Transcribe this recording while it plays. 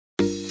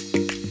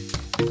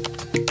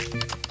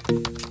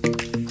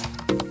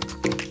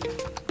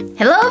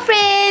Hello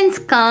friends!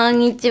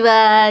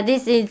 Konnichiwa!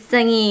 This is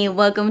Sunny.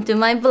 Welcome to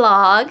my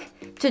vlog.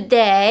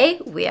 Today,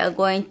 we are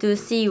going to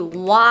see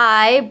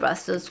why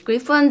Brussels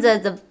Griffons are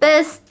the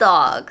best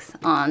dogs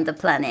on the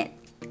planet.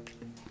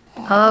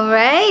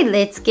 Alright,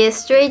 let's get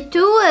straight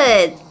to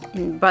it.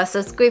 And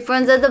Brussels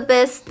Griffons are the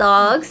best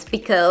dogs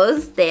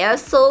because they are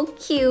so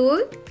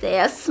cute, they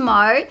are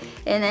smart,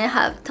 and they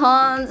have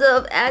tons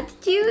of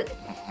attitude.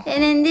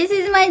 And then this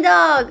is my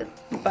dog,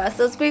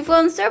 Brussels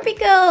Griffon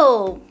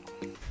Serpico.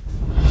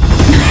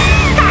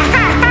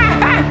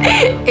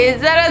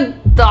 Is that a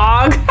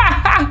dog?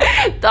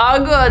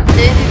 Dog or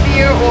teddy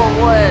bear or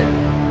what?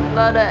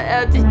 Not an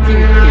attitude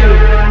here.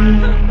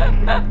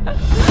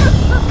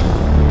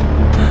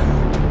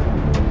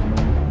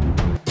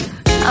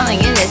 Oh my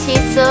goodness,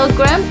 he's so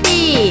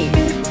grumpy.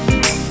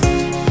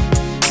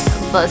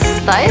 But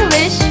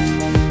stylish.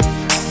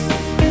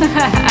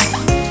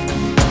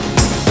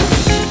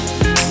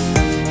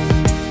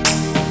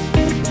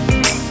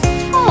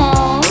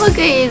 Oh, look at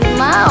his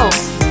mouth.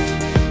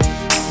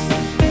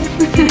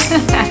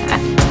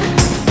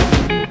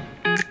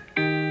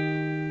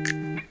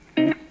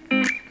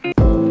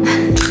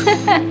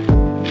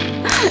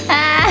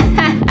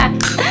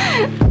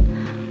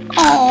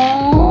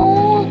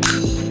 Oh,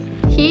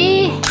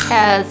 he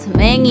has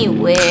many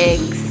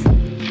wigs.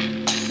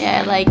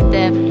 Yeah, I like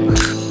them.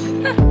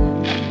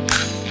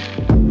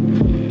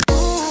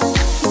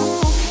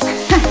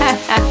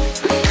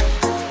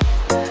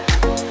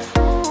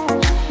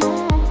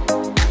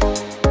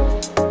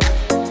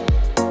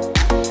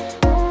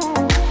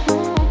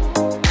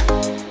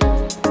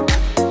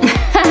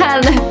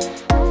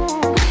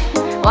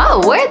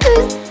 Wow, where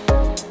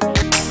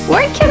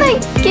can I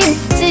get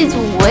these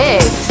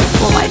wigs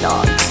for my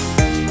dogs?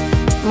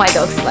 My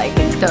dogs like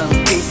it.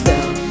 Don't, please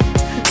don't.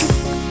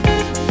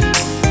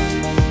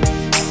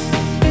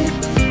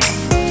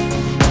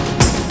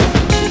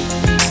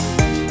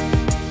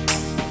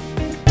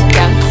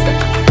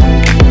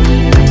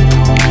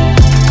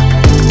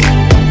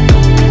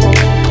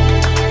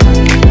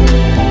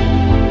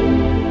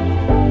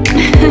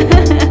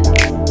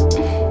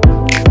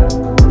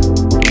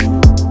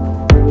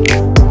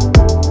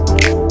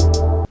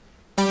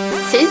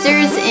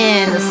 Scissors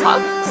and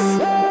socks.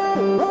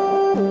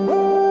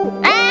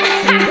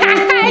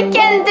 I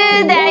can't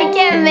do that. I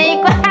can't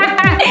make one.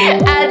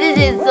 This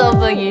is so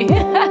funny.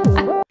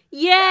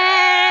 Yay!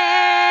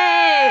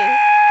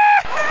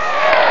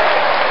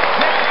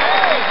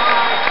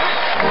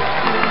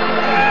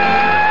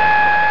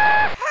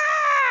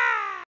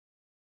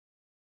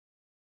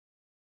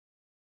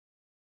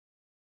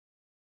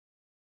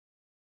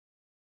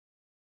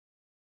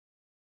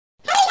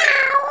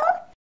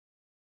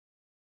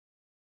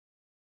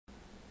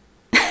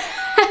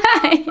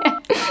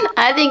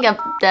 I think I've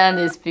done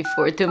this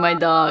before to my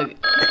dog.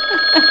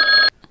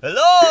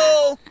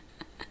 Hello?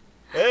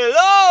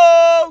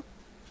 Hello?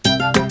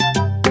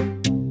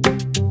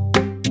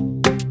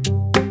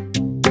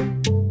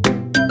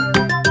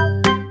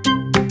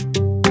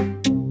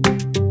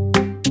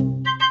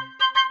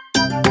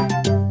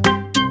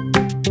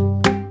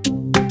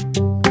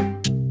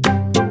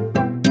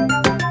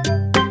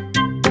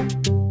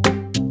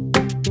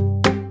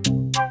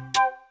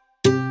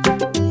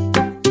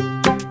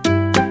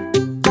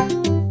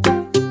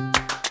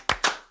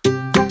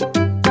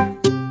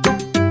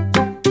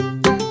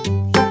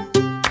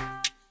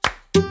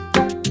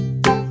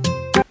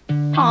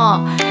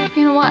 Oh,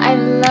 you know what? I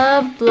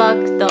love black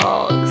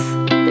dogs.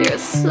 They're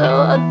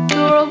so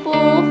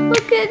adorable.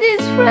 Look at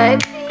this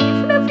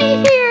fluffy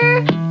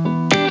hair.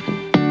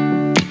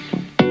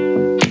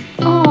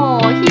 Oh,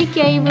 he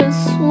can even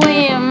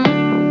swim.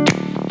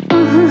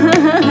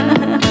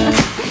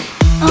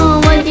 Oh,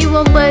 what do you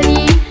want,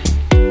 buddy?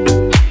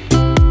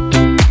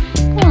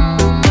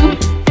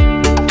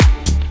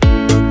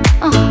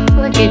 Oh,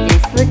 look at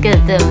this. Look at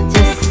them.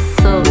 Just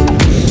so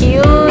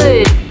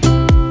cute.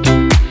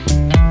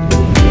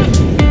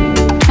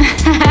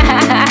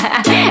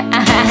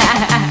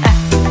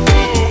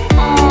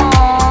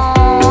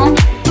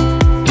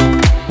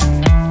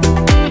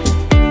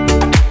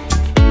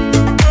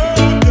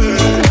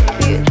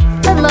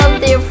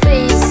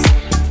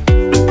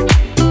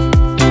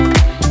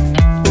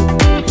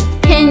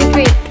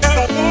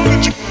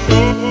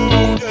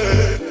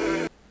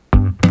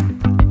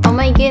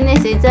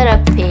 Is that a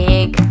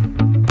pig?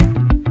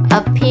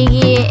 A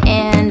piggy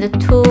and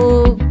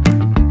two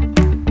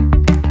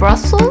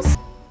Brussels?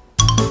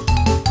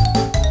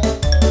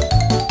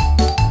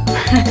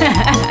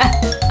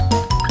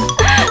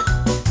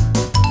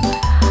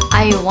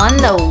 I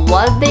wonder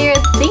what they're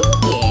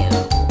thinking.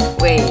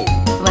 Wait,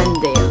 when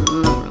they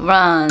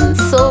run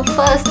so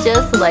fast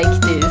just like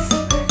this.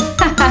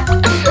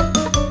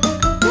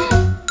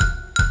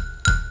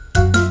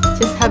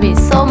 Just having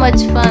so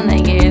much fun,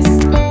 I guess.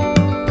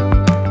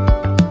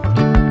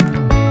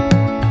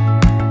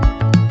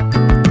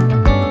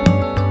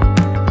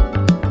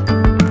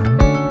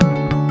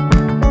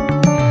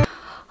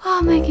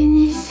 Oh my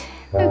goodness,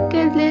 look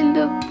at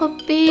little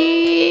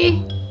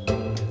puppy.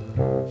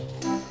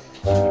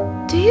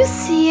 Do you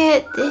see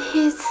it?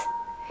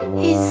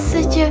 He's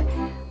such a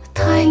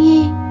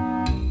tiny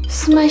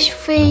smash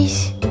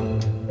face.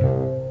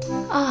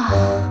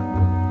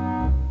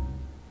 Ah,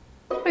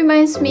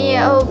 reminds me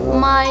of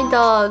my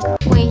dog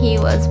when he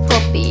was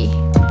puppy.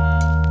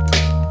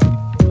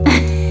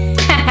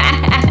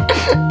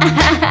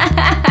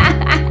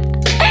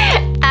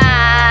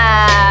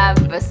 Ah,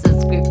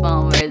 Brussels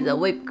Griffon, where's the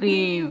whipped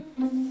cream?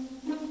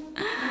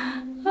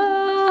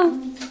 Ah.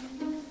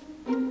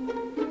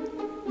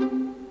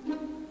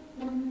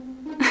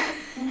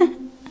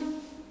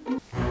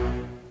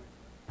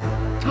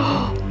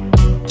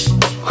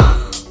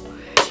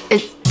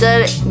 Is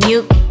that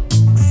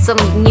some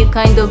new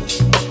kind of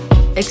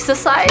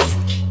exercise?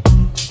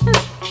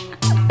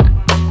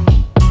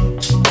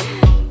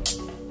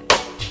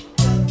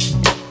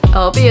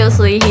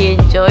 Obviously he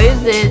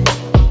enjoys it.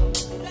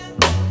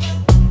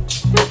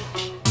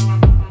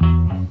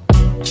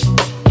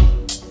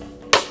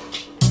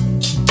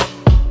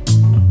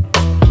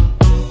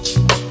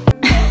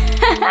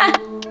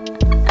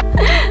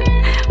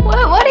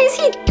 What is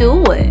he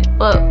doing?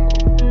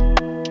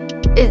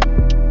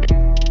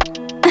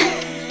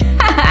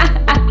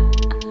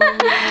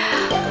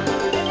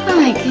 Oh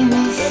my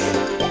goodness,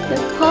 the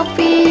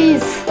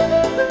puppies.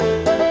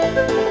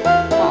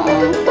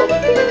 Oh,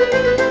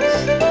 puppies.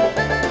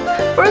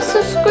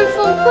 Brussels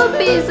Griffon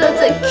puppies are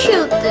the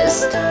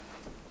cutest.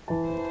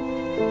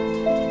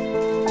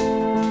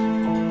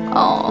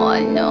 Oh,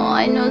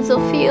 I know the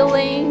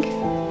feeling.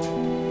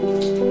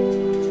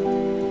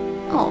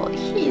 Oh,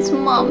 his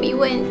mommy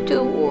went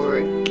to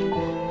work.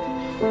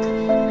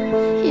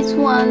 He's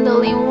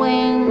wondering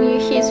when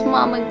his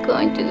mama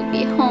going to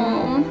be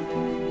home.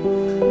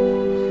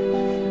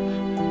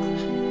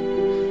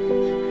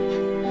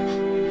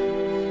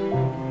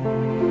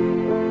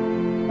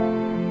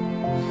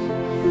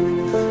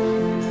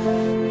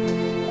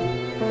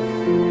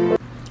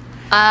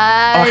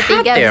 I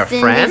think I've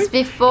seen this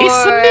before.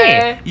 It's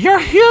me, you're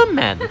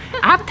human.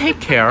 I take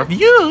care of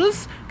you,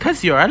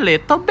 cause you're a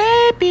little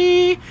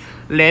baby.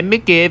 Let me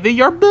give you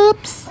your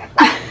boobs.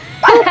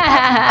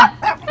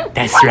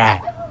 That's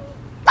right.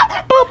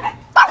 Boop.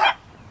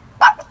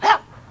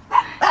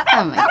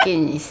 Oh my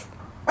goodness.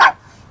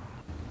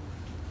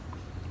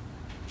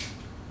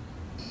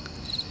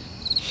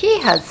 He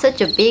has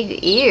such a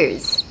big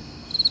ears.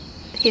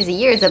 His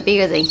ears are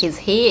bigger than his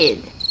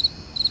head.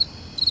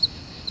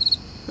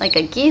 Like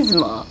a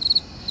gizmo.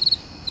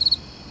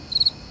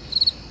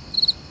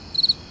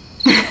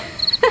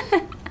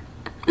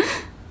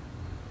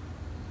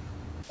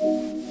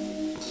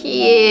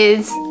 He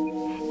is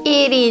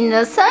eating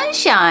the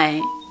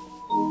sunshine.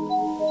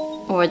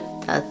 Or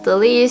at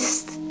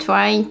least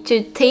trying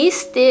to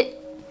taste it.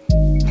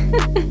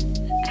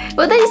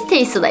 What does it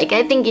taste like?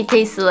 I think it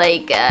tastes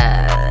like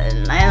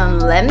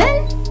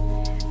lemon?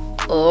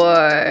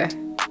 Or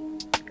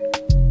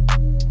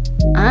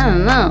I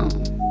don't know.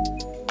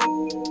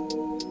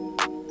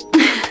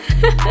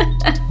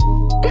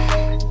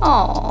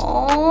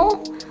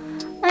 Oh,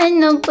 I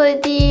know,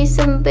 buddy.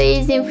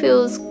 Sunbathing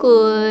feels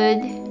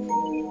good.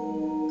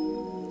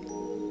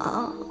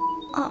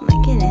 Oh my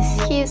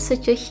goodness, he is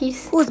such a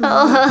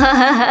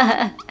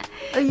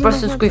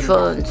Brussels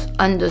Griffons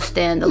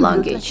understand the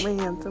language.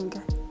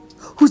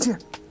 Who's here?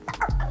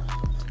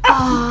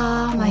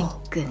 Oh my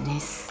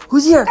goodness.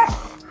 Who's here?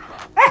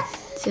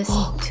 Just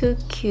too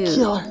cute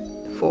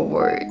for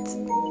words.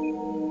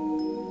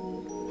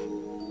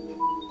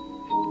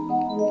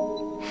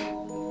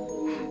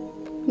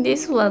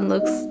 This one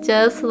looks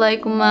just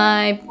like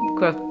my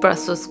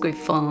Brussels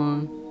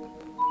Griffon.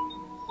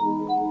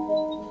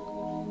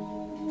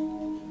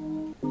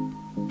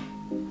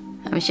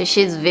 I'm sure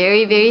she's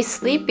very, very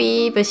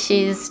sleepy, but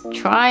she's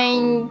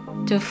trying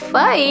to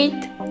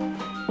fight.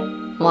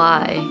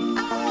 Why?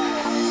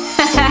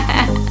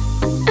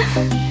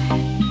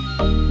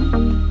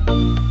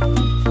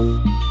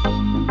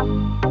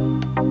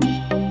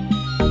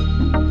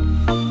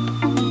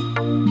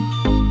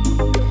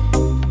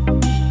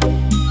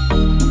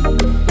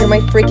 You're my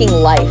freaking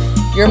life.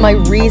 You're my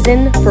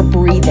reason for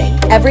breathing.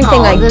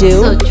 Everything I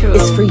do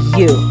is for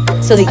you,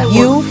 so that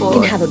you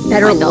can have a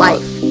better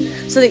life,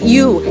 so that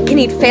you can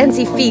eat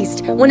fancy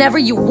feast whenever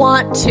you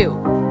want to.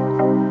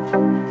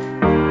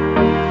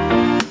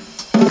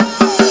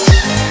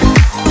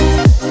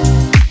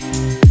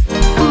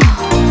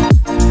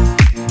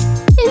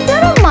 Is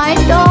that my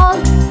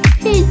dog?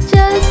 He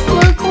just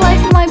looks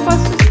like my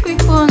Brussels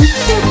Griffon.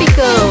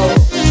 Typical.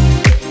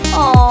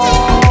 Oh.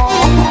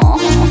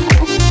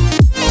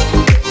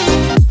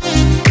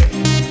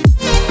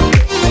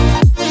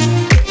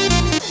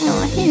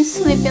 He's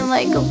sleeping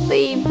like a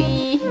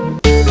baby.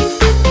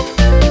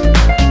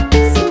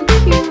 So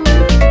cute.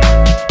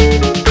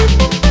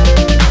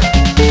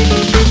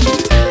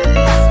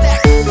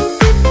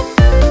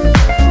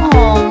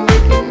 Oh my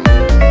goodness.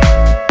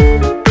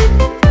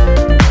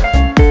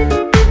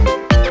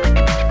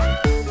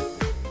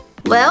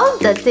 Well,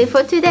 that's it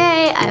for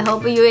today. I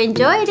hope you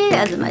enjoyed it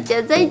as much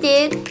as I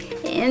did.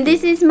 And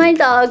this is my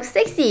dog,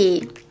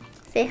 Sexy.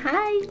 Say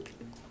hi.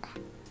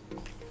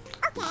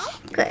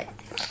 Okay. Good.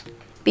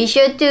 Be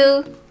sure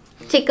to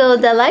tickle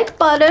the like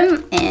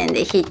button and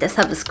hit the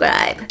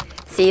subscribe.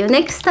 See you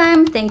next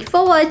time. Thank you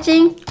for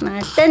watching.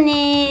 また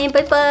ね。バ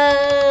イバ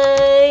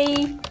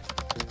イ。